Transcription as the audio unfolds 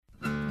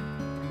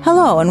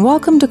Hello and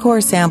welcome to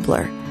Core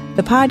Sampler,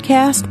 the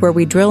podcast where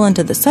we drill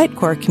into the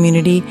Sitecore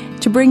community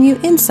to bring you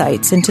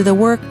insights into the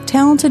work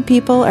talented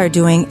people are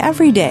doing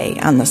every day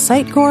on the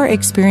Sitecore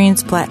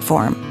Experience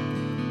platform.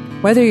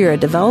 Whether you're a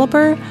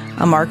developer,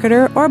 a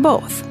marketer, or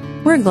both,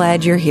 we're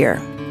glad you're here.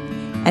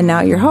 And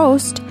now your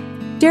host,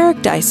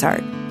 Derek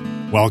Dysart.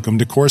 Welcome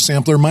to Core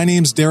Sampler. My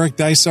name's Derek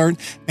Dysart,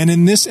 and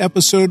in this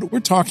episode, we're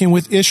talking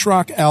with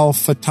Ishraq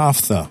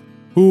Al-Fataftha,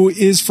 who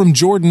is from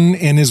Jordan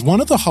and is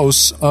one of the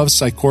hosts of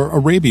Sitecore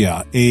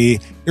Arabia, a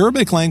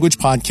Arabic language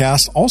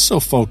podcast also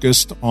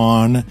focused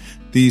on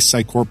the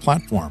Sitecore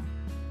platform.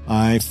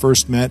 I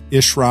first met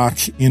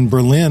Ishraq in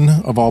Berlin,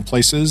 of all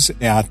places,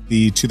 at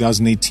the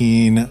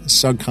 2018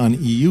 SUGCON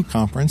EU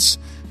conference.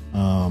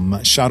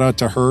 Shout out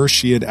to her.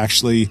 She had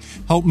actually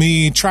helped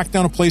me track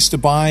down a place to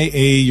buy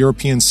a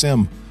European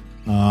SIM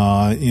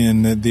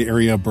in the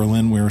area of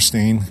Berlin we were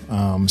staying,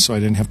 so I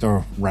didn't have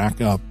to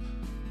rack up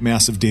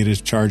massive data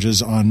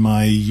charges on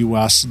my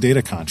U.S.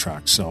 data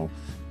contract. So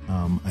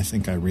I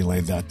think I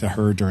relayed that to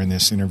her during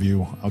this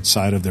interview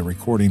outside of the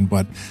recording.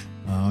 But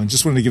I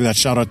just wanted to give that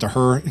shout out to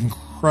her.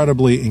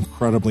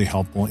 Incredibly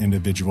helpful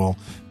individual.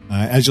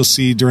 As you'll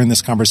see during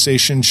this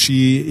conversation,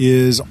 she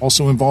is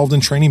also involved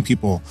in training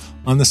people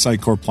on the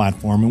Sitecore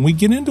platform. And we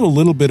get into a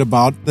little bit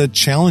about the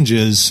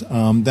challenges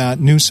that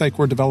new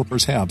Sitecore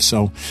developers have.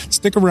 So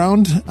stick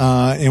around.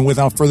 And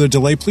without further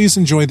delay, please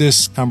enjoy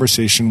this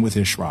conversation with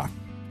Ishraq.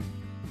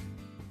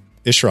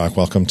 Ishraq,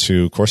 welcome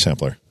to Core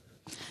Sampler.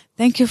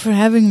 Thank you for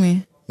having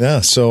me.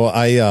 Yeah, so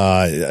I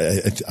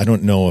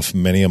don't know if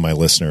many of my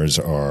listeners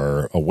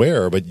are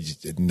aware, but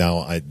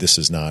now this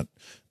is not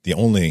the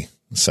only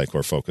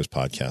Sitecore focused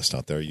podcast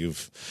out there.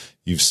 You've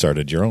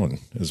started your own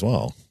as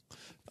well.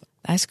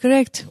 That's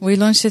correct. We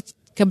launched it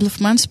a couple of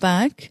months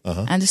back,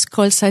 and it's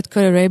called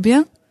Sitecore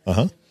Arabia.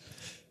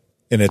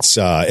 And it's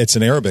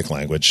an Arabic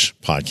language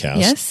podcast.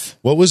 Yes.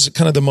 What was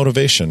kind of the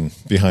motivation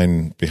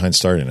behind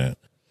starting it?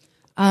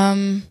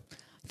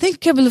 I think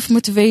a couple of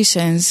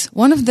motivations.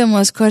 One of them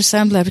was Core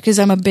Sampler because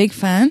I'm a big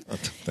fan.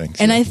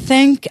 Thanks. And I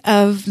think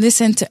I've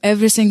listened to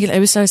every single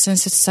episode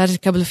since it started a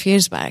couple of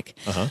years back.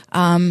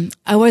 I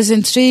was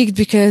intrigued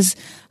because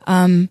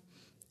when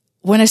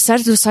I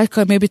started with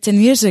Sitecore maybe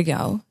 10 years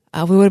ago,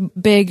 we were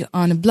big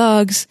on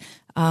blogs.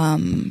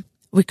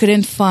 We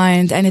couldn't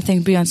find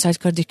anything beyond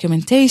Sitecore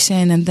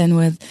documentation. And then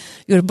with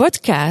your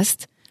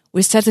podcast,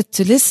 we started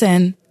to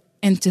listen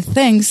into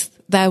things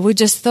that we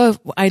just thought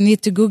I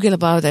need to Google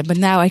about it, but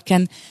now I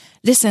can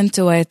listen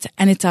to it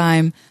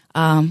anytime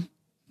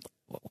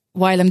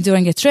while I'm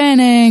doing a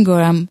training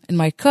or I'm in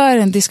my car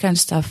and this kind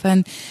of stuff.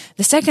 And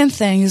the second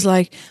thing is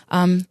I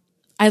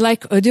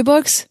like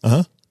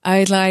audiobooks.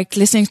 I like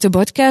listening to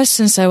podcasts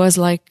since I was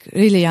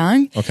really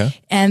young. Okay.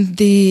 And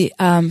the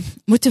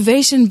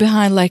motivation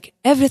behind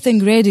everything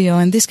radio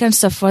and this kind of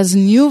stuff was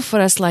new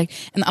for us,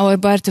 in our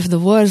part of the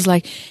world.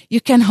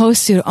 You can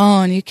host your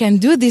own, you can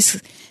do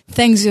these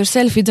things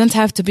yourself. You don't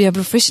have to be a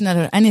professional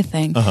or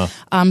anything.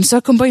 So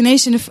a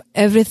combination of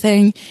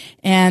everything,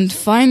 and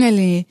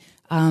finally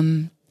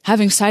having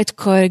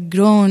Sitecore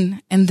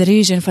grown in the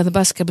region for the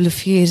past couple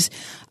of years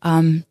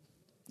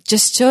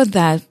just showed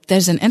that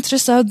there's an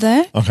interest out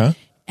there. Okay.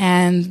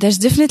 And there's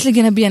definitely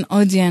going to be an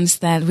audience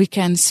that we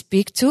can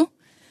speak to,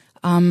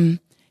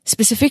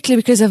 specifically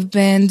because I've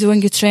been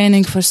doing a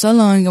training for so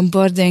long,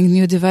 onboarding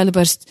new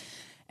developers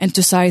into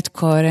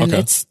Sitecore, and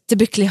it's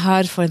typically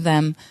hard for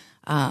them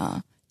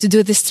to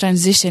do this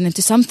transition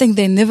into something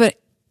they never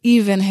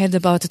even heard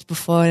about it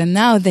before, and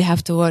now they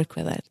have to work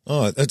with it.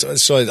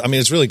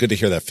 It's really good to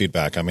hear that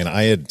feedback. I mean,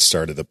 I had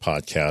started the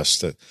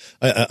podcast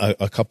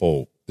a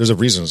couple of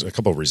reasons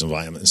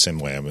why I'm the same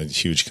way. I'm a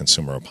huge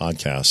consumer of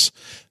podcasts.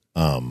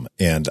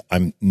 And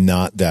I'm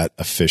not that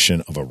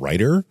efficient of a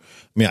writer.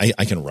 I mean,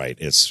 I can write.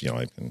 So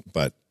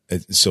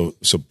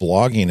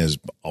blogging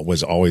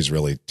was always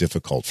really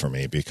difficult for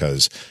me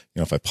because,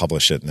 if I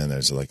publish it and then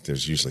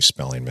there's usually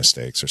spelling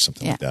mistakes or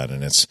something like that.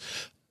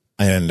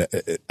 And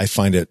I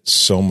find it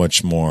so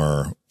much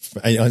more,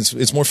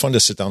 it's more fun to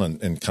sit down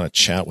and kind of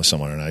chat with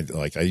someone. And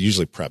I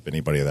usually prep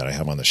anybody that I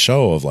have on the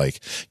show of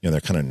they're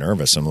kind of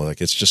nervous. I'm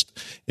it's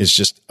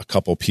just a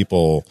couple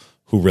people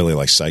who really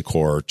like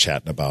Sitecore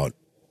chatting about,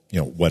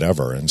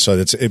 whatever. And so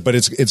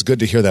it's good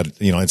to hear that,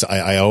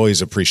 I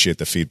always appreciate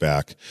the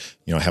feedback,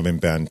 having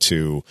been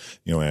to,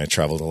 when I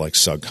travel to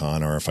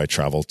SUGCON or if I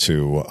travel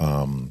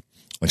to,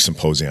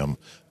 Symposium,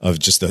 of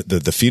just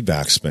the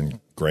feedback's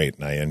been great.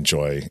 And I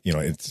enjoy,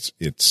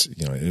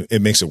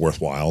 it makes it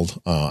worthwhile.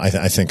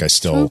 I think I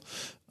still,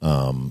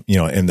 and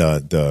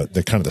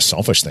the kind of the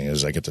selfish thing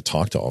is I get to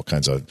talk to all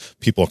kinds of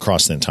people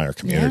across the entire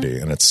community,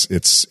 and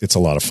it's a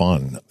lot of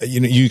fun.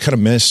 You kind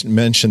of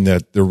mentioned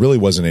that there really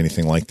wasn't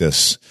anything like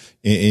this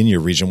in your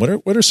region.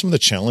 What are some of the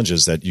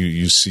challenges that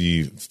you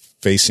see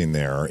facing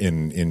there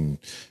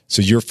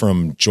so you're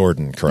from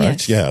Jordan,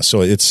 correct? Yes. Yeah.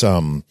 So it's,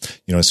 so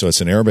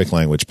it's an Arabic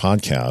language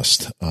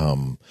podcast.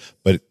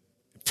 But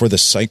for the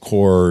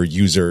Sitecore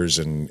users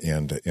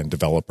and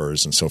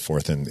developers and so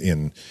forth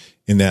in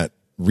that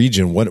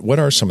region, what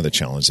are some of the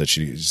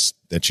challenges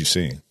that you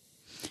see?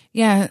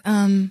 Yeah.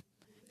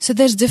 So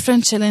there's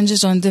different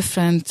challenges on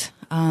different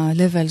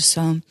levels.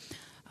 So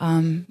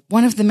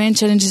one of the main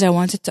challenges I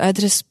wanted to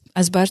address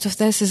as part of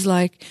this is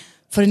like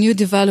for new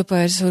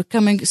developers who are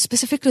coming,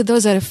 specifically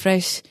those that are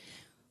fresh,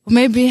 who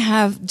maybe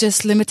have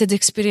just limited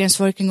experience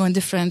working on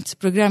different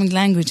programming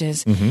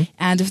languages.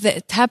 And if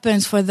it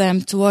happens for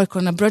them to work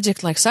on a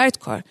project like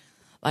Sitecore,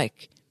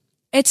 like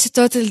it's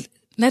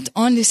not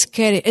only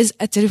scary, it's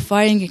a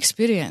terrifying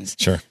experience.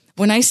 Sure.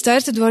 When I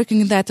started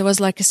working in that, I was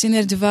like a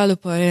senior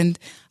developer, and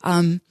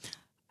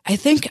I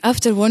think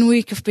after 1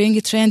 week of being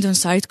trained on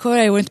Sitecore,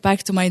 I went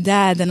back to my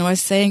dad and I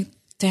was saying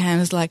to him, I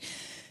was like,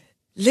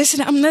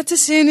 listen, I'm not a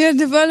senior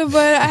developer.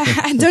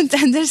 I don't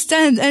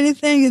understand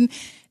anything. And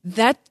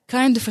that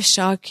kind of a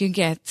shock you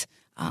get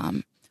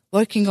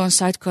working on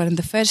Sitecore in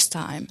the first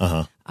time.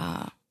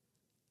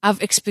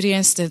 I've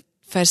experienced it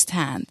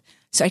firsthand.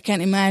 So I can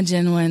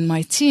imagine when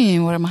my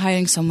team or I'm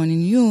hiring someone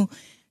new,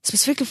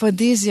 specifically for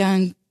these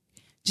young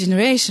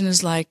generation,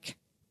 is like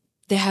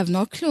they have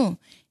no clue.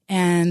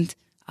 And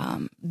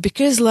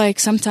because like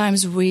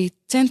sometimes we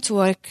tend to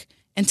work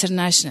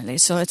internationally,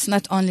 so it's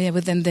not only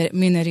within the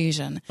MENA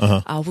region.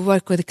 We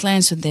work with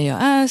clients in the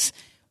US,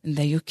 in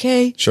the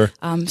UK. Sure.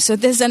 So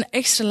there's an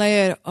extra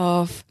layer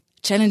of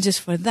challenges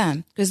for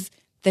them because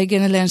they're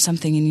going to learn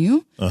something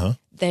new.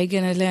 They're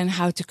going to learn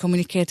how to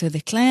communicate with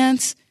the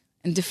clients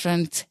in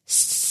different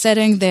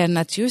setting they're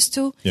not used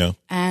to. Yeah.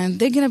 And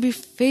they're going to be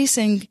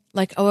facing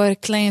like our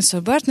clients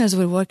or partners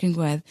we're working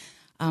with.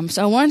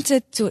 So I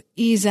wanted to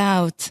ease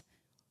out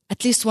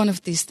at least one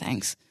of these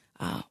things,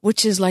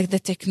 which is like the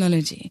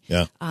technology.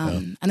 Yeah.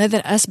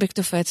 Another aspect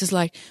of it is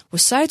like with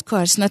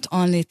Sitecore, it's not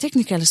only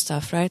technical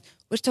stuff, right?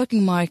 We're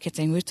talking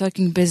marketing, we're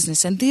talking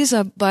business, and these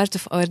are part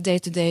of our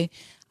day-to-day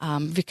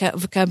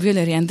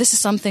vocabulary. And this is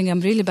something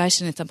I'm really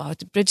passionate about,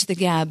 to bridge the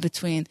gap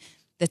between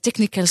the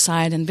technical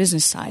side and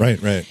business side.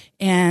 Right.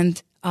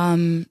 And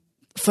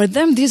for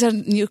them, these are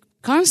new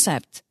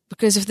concepts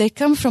because if they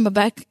come from a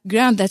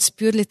background that's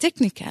purely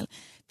technical,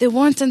 they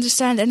won't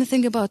understand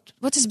anything about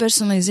what is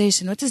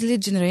personalization, what is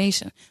lead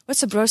generation,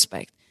 what's a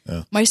prospect.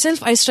 Yeah.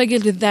 Myself, I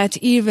struggled with that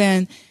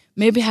even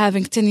maybe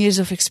having 10 years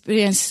of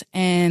experience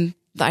in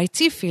the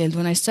IT field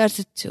when I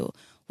started to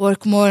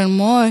work more and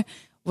more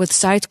with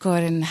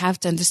Sitecore and have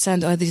to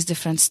understand all these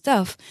different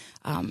stuff.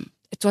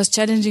 It was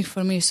challenging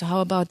for me. So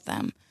how about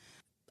them?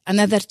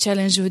 Another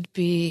challenge would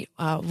be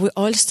we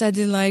all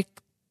study like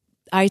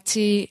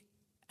IT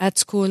at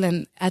school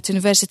and at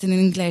university in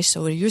English,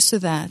 so we're used to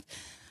that.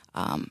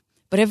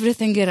 But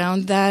everything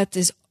around that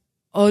is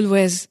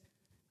always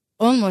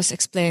almost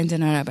explained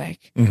in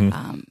Arabic.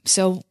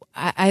 So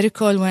I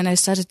recall when I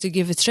started to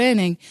give a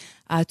training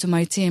to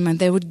my team, and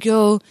they would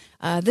go,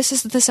 this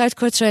is the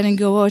Sitecore training,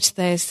 go watch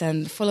this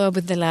and follow up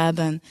with the lab.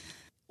 And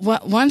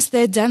once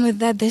they're done with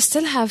that, they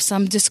still have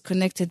some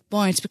disconnected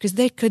points because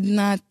they could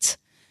not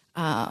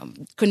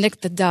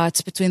connect the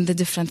dots between the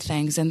different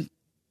things. And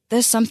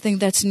there's something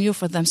that's new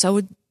for them. So I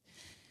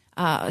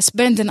would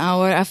spend an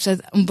hour after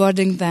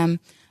onboarding them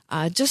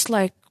just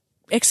like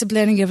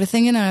explaining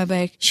everything in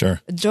Arabic,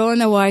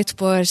 drawing a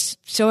whiteboard,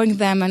 showing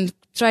them and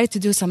try to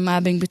do some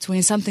mapping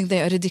between something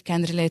they already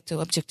can relate to,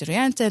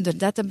 object-oriented or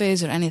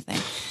database or anything,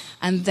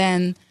 and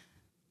then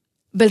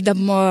build up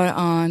more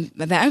on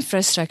the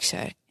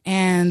infrastructure.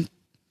 And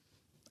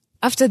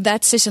after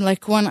that session,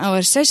 like 1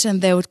 hour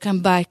session, they would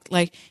come back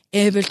like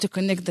able to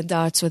connect the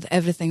dots with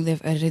everything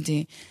they've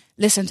already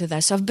listened to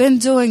that. So I've been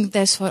doing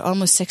this for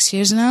almost 6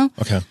 years now.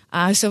 Okay.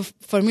 So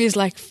for me, it's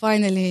like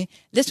finally,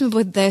 let me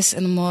put this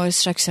in a more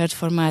structured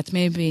format.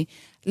 Maybe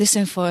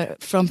listen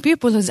from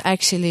people who's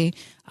actually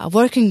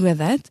working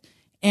with it.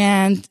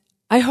 And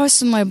I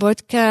host my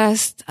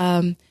podcast,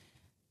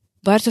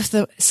 part of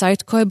the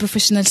Sitecore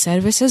Professional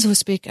Services who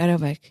speak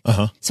Arabic.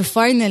 So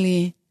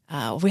finally,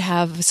 we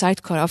have a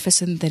Sitecore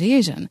office in the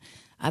region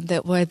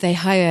where they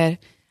hire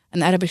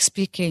an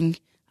Arabic-speaking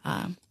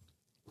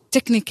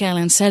technical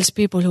and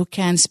salespeople who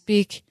can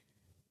speak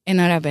in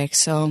Arabic.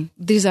 So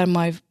these are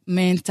my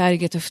main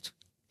target of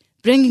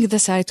bringing the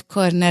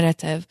Sitecore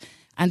narrative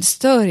and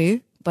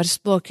story, but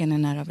spoken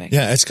in Arabic.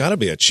 Yeah, it's got to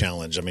be a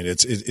challenge. I mean,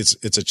 it's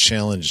a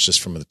challenge just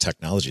from the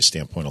technology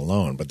standpoint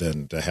alone, but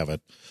then to have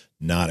it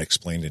not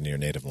explained in your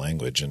native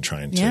language and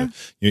trying to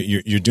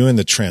you're doing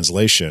the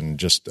translation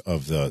just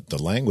of the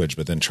language,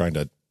 but then trying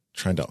to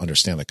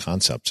understand the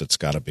concepts. It's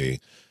got to be,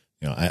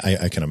 you know,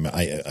 I can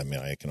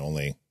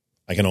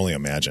only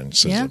imagine.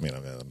 So, I mean,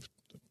 an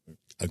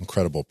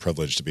incredible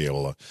privilege to be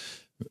able to,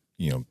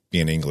 you know,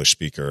 be an English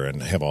speaker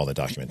and have all the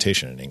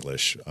documentation in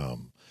English.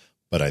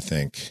 But I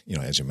think, you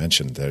know, as you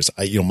mentioned,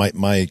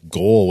 my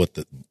goal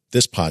with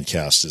this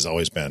podcast has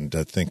always been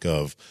to think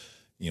of,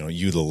 you know,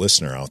 you, the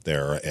listener out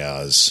there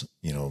as,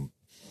 you know,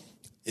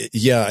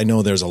 I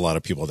know there's a lot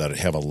of people that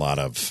have a lot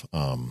of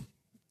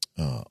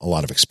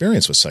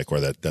experience with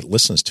Sitecore that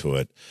listens to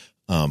it.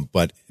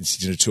 But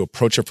it's, you know, to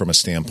approach it from a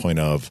standpoint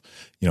of,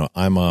 you know,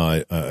 I'm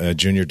a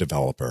junior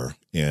developer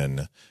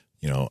in,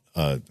 you know,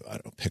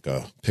 pick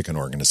an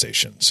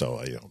organization.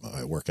 So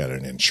I work at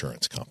an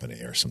insurance company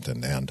or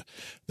something, and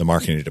the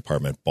marketing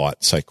department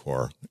bought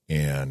Sitecore,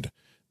 and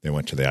they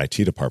went to the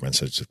IT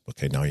department and said,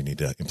 okay, now you need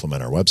to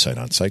implement our website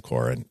on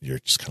Sitecore. And you're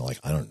just kind of like,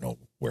 I don't know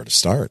where to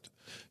start.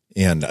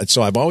 And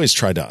so I've always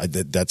tried to,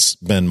 that's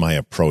been my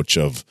approach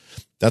of,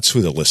 that's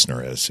who the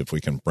listener is. If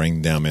we can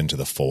bring them into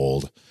the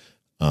fold,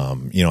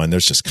 and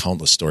there's just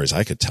countless stories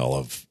I could tell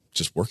of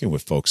just working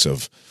with folks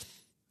of,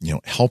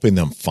 helping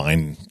them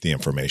find the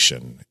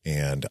information.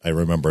 And I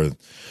remember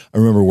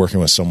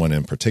working with someone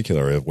in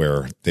particular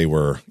where they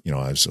were,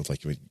 I was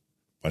like, why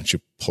don't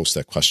you post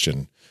that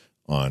question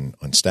on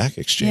Stack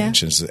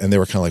Exchange? Yeah. And they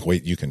were kind of like,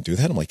 wait, you can do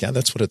that? I'm like, yeah,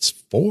 that's what it's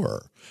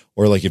for.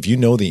 Or like, if you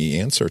know the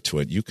answer to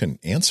it, you can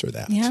answer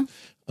that. Yeah.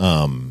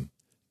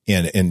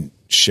 And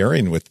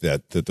sharing with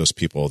those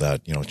people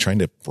that, trying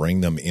to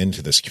bring them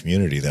into this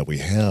community that we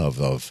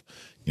have of,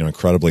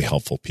 incredibly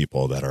helpful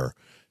people that are,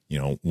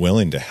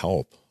 willing to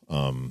help.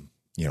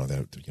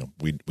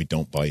 We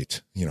don't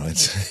bite,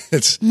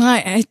 it's. No,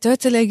 I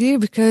totally agree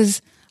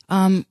because,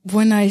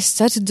 when I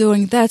started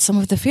doing that, some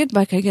of the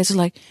feedback I get is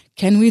like,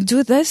 can we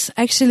do this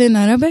actually in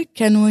Arabic?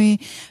 Can we,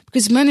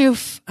 because many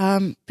of,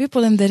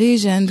 people in the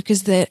region,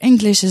 because their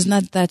English is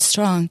not that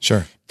strong.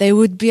 Sure. They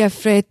would be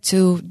afraid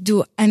to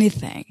do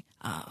anything,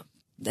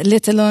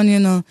 let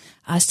alone,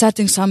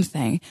 starting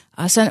something.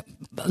 So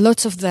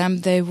lots of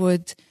them, they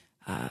would,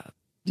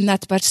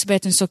 not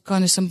participate in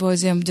SOCCON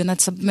Symposium, do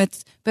not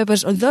submit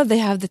papers, although they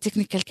have the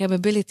technical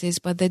capabilities,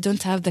 but they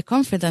don't have the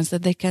confidence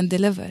that they can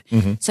deliver.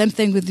 Mm-hmm. Same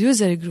thing with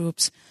user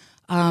groups.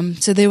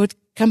 So they would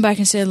come back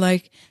and say,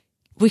 like,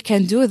 we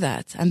can do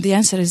that. And the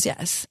answer is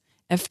yes.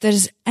 If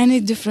there's any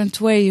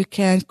different way you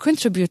can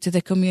contribute to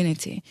the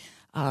community,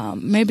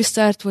 maybe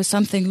start with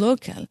something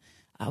local.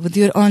 With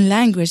your own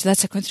language,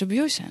 that's a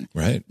contribution.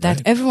 Right.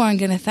 That everyone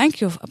going to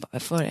thank you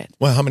for it.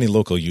 Well, how many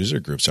local user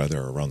groups are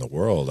there around the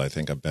world? I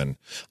think I've been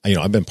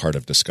part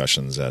of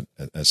discussions at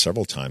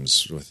several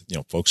times with,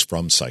 folks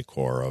from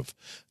Sitecore of,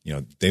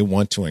 they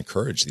want to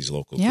encourage these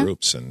local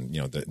groups and,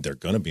 they're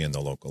going to be in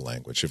the local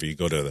language. If you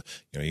go to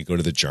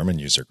the German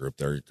user group,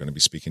 they're going to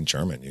be speaking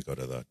German. You go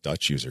to the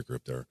Dutch user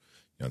group, they're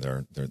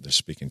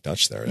speaking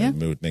Dutch there. Yeah. It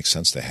would make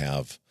sense to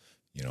have,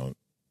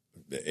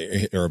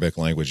 Arabic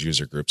language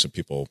user groups and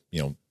people,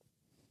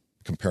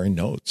 comparing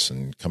notes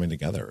and coming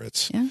together.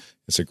 It's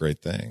a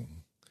great thing.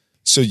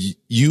 So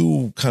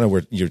you kind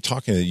of you're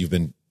talking that you've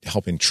been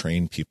helping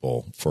train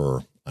people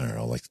for, I don't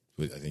know, like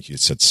I think you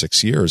said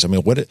 6 years. I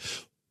mean, beyond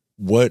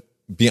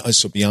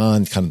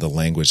kind of the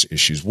language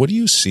issues, what do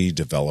you see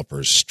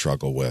developers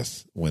struggle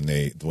with when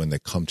they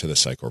come to the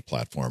Sitecore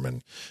platform,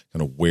 and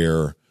kind of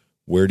where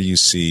do you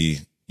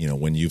see,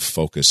 when you've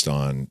focused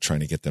on trying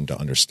to get them to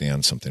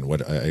understand something,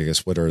 what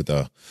are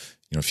the,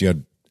 if you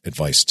had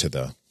advice to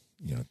the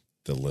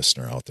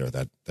listener out there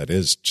that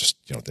is just,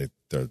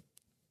 they're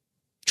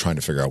trying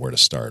to figure out where to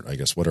start, I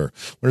guess, what are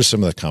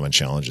some of the common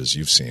challenges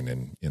you've seen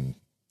in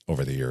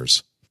over the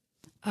years?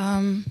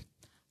 I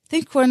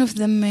think one of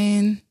the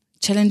main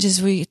challenges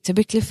we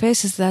typically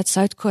face is that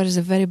Sitecore is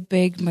a very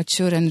big,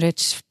 mature, and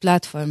rich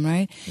platform,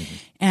 right? Mm-hmm.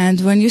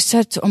 And when you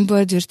start to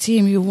onboard your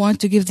team, you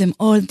want to give them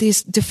all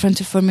this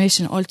different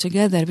information all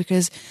together,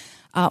 because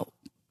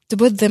to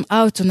put them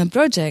out on a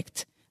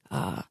project,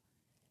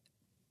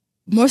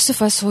 most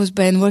of us who's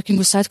been working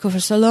with Sitecore for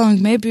so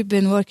long, maybe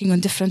been working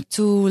on different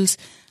tools,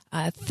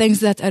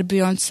 things that are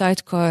beyond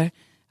Sitecore,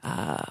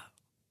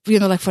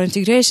 like for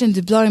integration,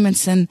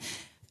 deployments,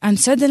 and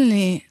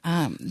suddenly,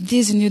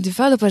 these new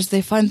developers,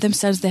 they find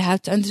themselves, they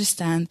have to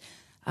understand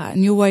a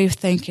new way of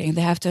thinking.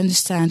 They have to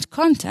understand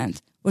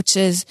content, which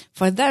is,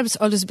 for them, it's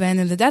always been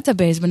in the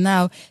database, but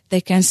now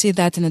they can see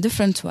that in a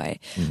different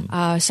way.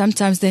 Mm-hmm.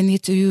 Sometimes they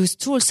need to use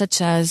tools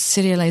such as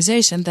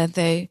serialization that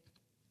they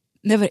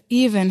never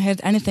even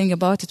heard anything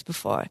about it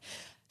before.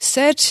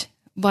 Search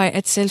by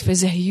itself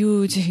is a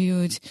huge,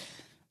 huge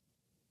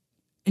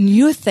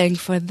new thing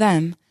for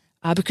them,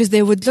 because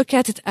they would look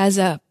at it as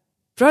a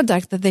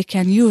product that they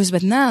can use,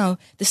 but now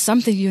there's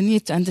something you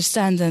need to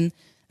understand and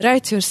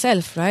write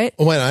yourself, right?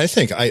 Well, I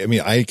think,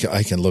 I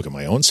can look at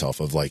my own self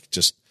of like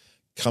just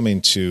coming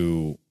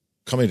to,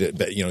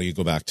 you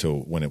go back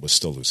to when it was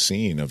still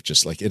Lucene, of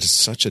just like, it is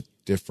such a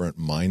different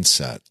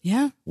mindset.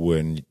 Yeah.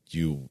 When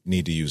you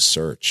need to use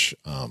search.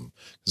 Cause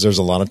there's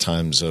a lot of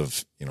times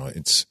of,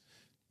 it's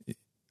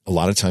a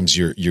lot of times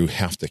you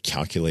have to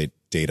calculate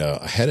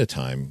data ahead of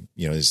time,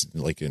 is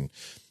like in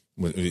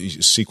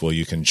SQL,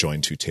 you can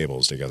join two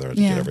tables together to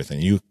get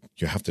everything. You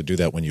have to do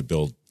that when you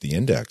build the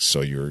index.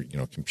 So you're,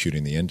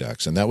 computing the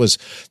index. And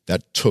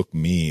that took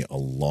me a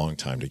long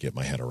time to get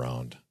my head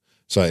around.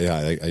 So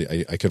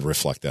I could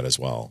reflect that as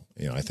well.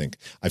 I think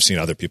I've seen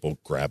other people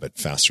grab it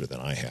faster than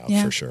I have,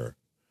 for sure.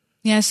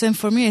 Yes. And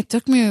for me, it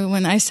took me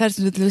when I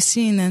started with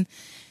Lucene and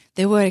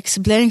they were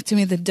explaining to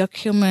me the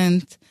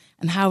document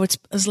and how it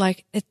was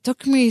like, it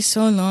took me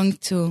so long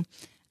to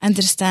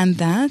understand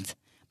that.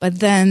 But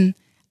then,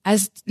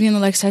 as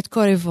like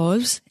Sitecore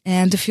evolves,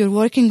 and if you're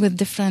working with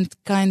different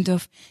kind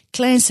of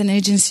clients and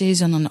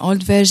agencies on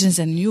old versions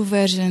and new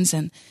versions,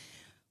 and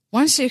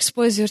once you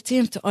expose your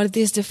team to all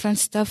these different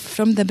stuff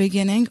from the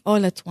beginning,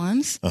 all at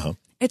once,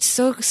 it's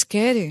so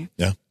scary.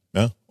 Yeah.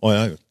 Yeah.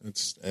 Well,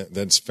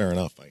 that's fair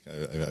enough.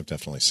 I've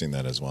definitely seen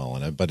that as well.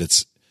 But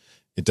it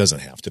doesn't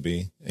have to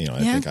be.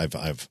 I think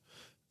I've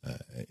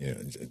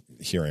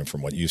hearing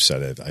from what you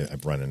said,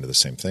 I've run into the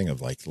same thing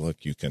of like, look,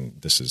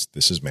 this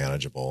is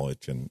manageable.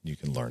 You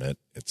can learn it.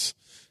 It's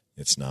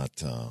not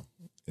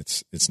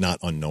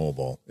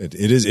unknowable.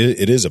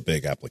 It is a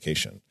big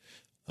application.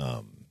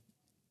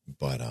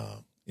 But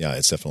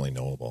it's definitely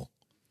knowable.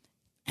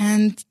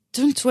 And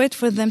don't wait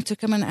for them to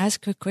come and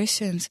ask you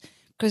questions,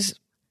 because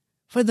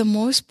for the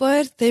most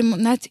part, they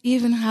not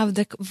even have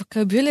the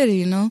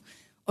vocabulary,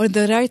 or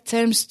the right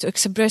terms to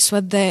express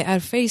what they are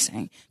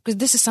facing, because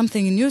this is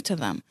something new to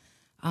them.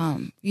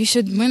 You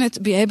should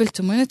be able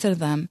to monitor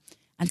them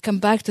and come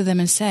back to them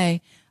and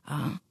say,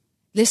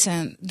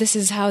 listen, this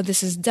is how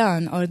this is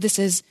done, or this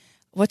is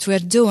what we're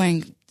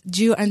doing.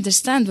 Do you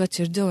understand what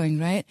you're doing,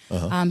 right?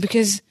 Uh-huh.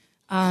 Because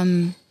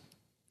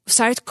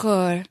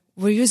Sitecore,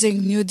 we're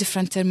using new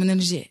different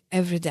terminology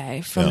every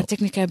day from a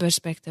technical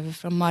perspective,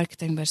 from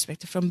marketing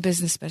perspective, from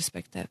business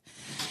perspective,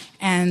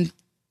 and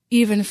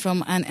even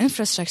from an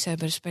infrastructure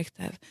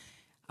perspective.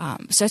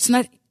 So it's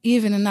not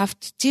even enough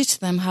to teach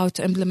them how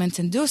to implement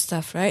and do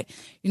stuff, right?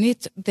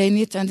 They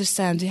need to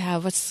understand we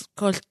have what's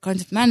called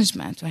content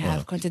management, we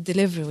have content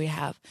delivery, we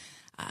have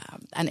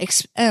an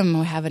XM,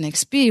 we have an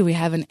XP, we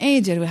have an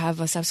agent, we have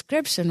a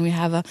subscription, we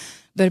have a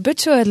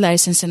perpetual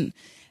license, and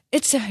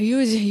it's a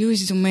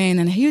huge domain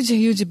and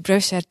huge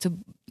pressure to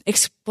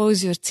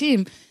expose your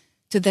team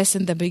to this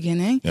in the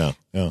beginning. Yeah.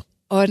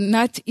 Or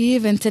not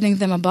even telling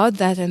them about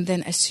that and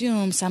then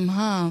assume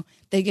somehow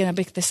they're going to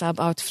pick this up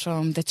out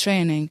from the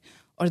training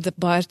or the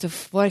part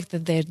of work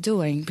that they're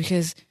doing,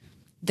 because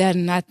they're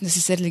not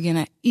necessarily going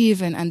to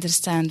even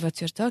understand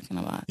what you're talking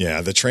about.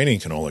 Yeah, the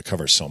training can only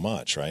cover so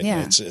much, right?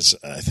 Yeah.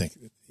 I think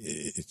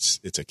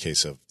it's a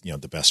case of,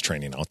 the best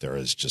training out there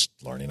is just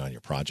learning on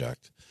your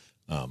project.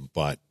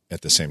 But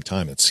at the same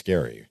time, it's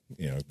scary,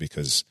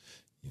 because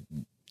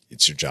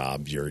it's your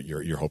job.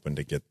 You're hoping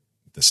to get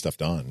this stuff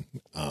done.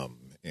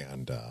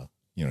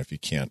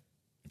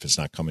 If it's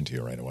not coming to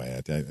you right away,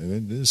 it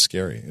is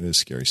scary. It is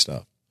scary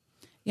stuff.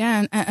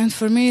 Yeah. And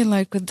for me,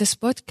 like with this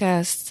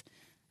podcast,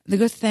 the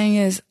good thing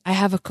is I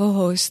have a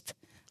co-host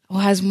who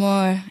has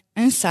more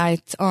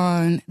insight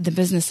on the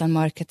business and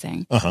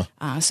marketing.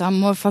 Uh-huh. So I'm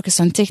more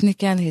focused on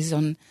technical. He's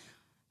on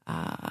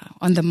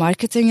the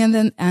marketing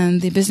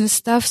and the business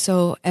stuff.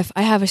 So if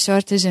I have a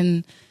shortage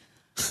in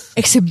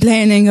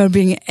explaining or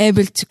being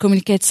able to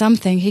communicate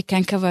something, he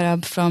can cover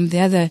up from the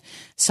other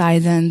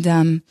side.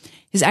 And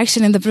he's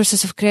actually in the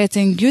process of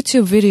creating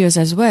YouTube videos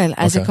as well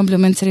as a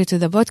complementary to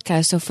the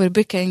podcast. So for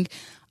picking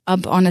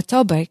up on a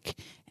topic,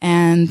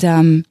 and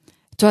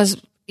it was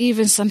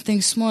even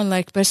something small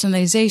like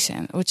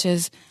personalization, which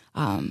is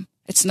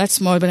it's not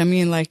small, but I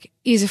mean like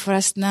easy for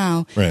us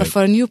now, right. But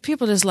for new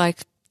people it's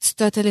like it's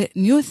totally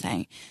new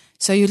thing.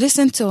 So you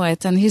listen to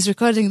it, and he's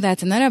recording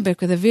that in Arabic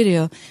with a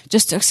video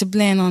just to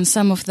explain on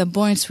some of the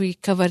points we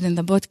covered in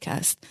the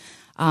podcast.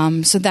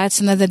 So that's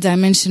another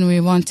dimension we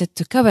wanted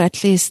to cover,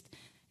 at least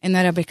in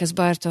Arabic, as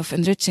part of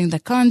enriching the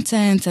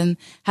content and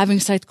having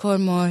Sitecore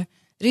more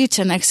reach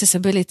and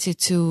accessibility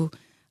to,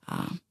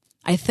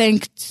 I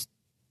think,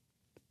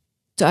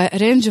 to a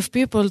range of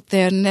people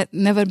they're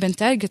never been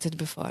targeted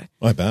before.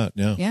 Oh, I bet,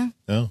 yeah. Yeah.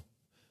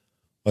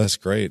 Well, that's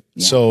great.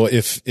 Yeah. So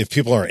if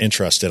people are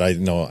interested, I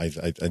know I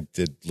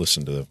did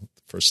listen to the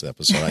first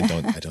episode.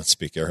 I don't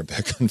speak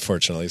Arabic,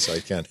 unfortunately, so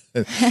I can't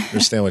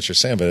understand what you're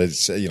saying. But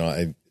it's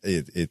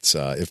it's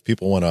if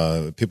people want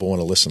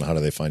to listen, how do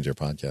they find your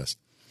podcast?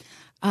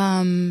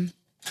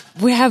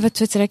 We have a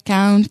Twitter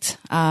account.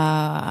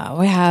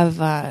 We have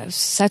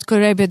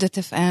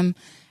SitecoreArabia.fm.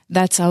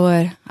 That's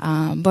our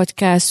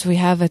podcast. We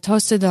have it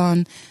hosted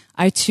on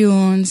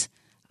iTunes,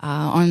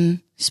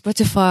 on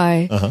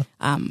Spotify. Uh-huh.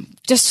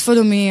 Just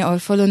follow me or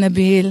follow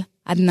Nabil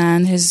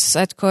Adnan, his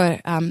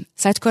Sitecore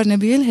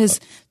Nabil, his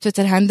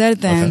Twitter handle.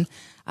 Then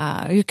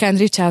you can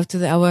reach out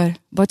to our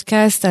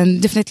podcast.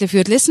 And definitely, if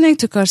you're listening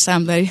to Core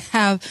Sampler, you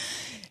have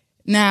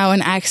now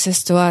an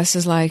access to us.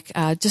 Is like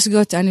just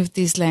go to any of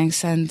these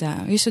links, and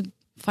you should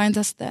find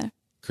us there.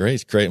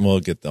 Great. And we'll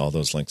get all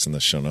those links in the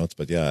show notes.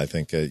 But yeah, I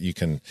think you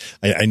can.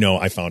 I know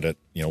I found it.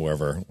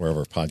 Wherever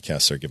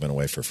podcasts are given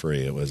away for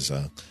free, it was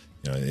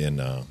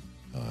in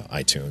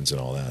iTunes and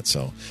all that.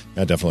 So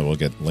yeah, definitely we'll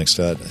get links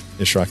to that.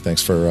 Ishraq,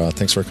 thanks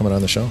for coming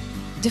on the show.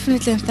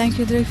 Definitely, and thank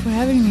you, Drake, for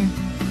having me.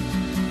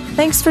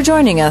 Thanks for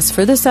joining us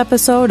for this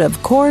episode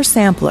of Core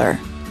Sampler.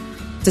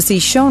 To see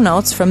show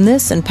notes from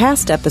this and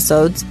past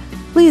episodes,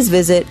 please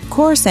visit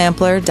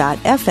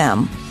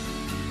coresampler.fm.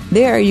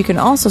 There, you can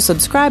also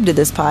subscribe to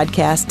this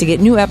podcast to get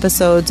new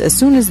episodes as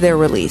soon as they're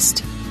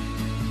released.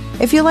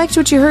 If you liked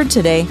what you heard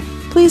today,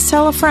 please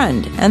tell a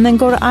friend and then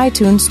go to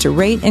iTunes to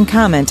rate and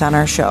comment on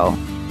our show.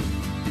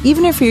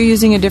 Even if you're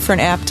using a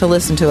different app to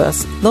listen to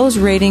us, those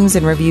ratings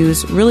and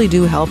reviews really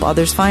do help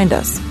others find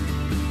us.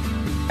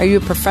 Are you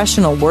a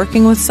professional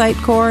working with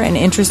Sitecore and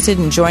interested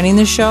in joining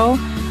the show?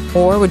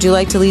 Or would you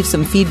like to leave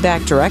some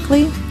feedback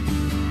directly?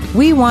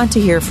 We want to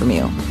hear from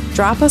you.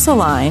 Drop us a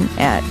line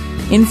at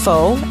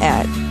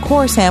info@coresampler.fm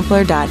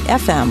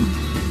coresampler.fm.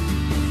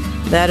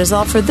 That is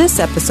all for this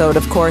episode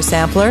of Core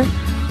Sampler.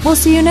 We'll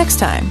see you next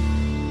time.